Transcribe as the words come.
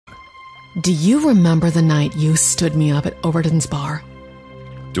Do you remember the night you stood me up at Overton's bar?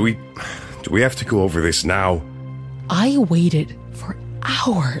 Do we have to go over this now? I waited for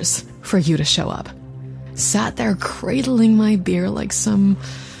hours for you to show up. Sat there cradling my beer like some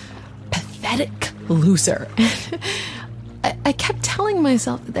pathetic loser. I kept telling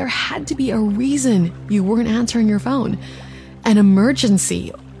myself that there had to be a reason you weren't answering your phone. An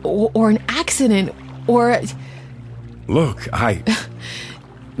emergency, or an accident, or... Look,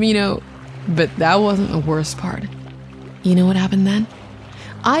 But that wasn't the worst part. You know what happened then?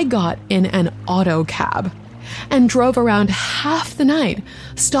 I got in an auto cab and drove around half the night,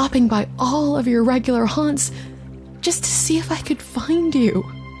 stopping by all of your regular haunts just to see if I could find you.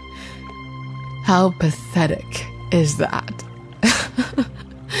 How pathetic is that?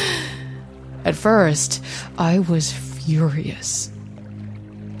 At first, I was furious.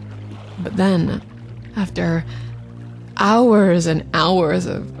 But then, after hours and hours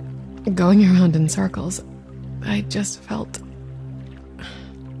of going around in circles, I just felt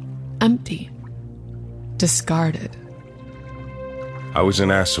empty, discarded. I was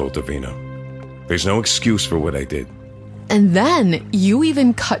an asshole, Davina. There's no excuse for what I did. And then you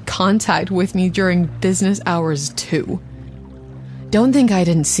even cut contact with me during business hours too. Don't think I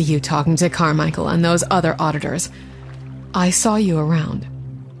didn't see you talking to Carmichael and those other auditors. I saw you around,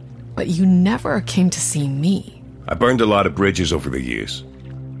 but you never came to see me. I burned a lot of bridges over the years.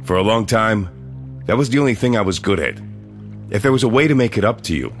 For a long time, that was the only thing I was good at. If there was a way to make it up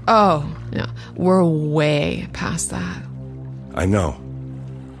to you... Oh, no, we're way past that. I know.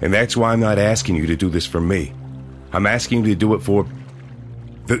 And that's why I'm not asking you to do this for me. I'm asking you to do it for...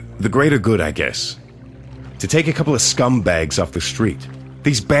 the greater good, I guess. To take a couple of scumbags off the street.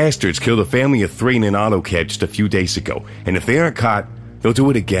 These bastards killed a family of 3 in an auto cab just a few days ago, and if they aren't caught, they'll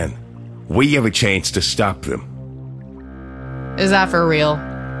do it again. We have a chance to stop them. Is that for real?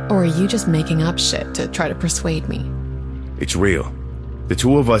 Or are you just making up shit to try to persuade me? It's real. The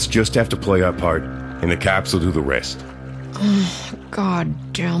two of us just have to play our part, and the cops will do the rest.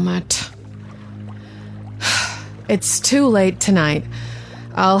 God damn it. It's too late tonight.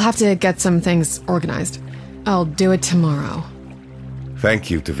 I'll have to get some things organized. I'll do it tomorrow. Thank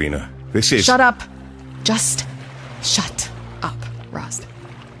you, Davina. This is... Shut up. Just shut up, Rust.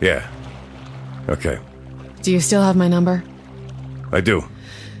 Yeah. Okay. Do you still have my number? I do.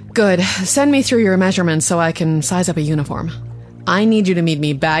 Good. Send me through your measurements so I can size up a uniform. I need you to meet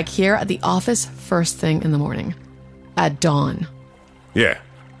me back here at the office first thing in the morning. At dawn. Yeah,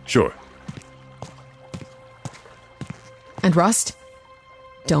 sure. And Rust,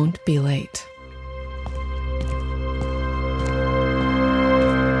 don't be late.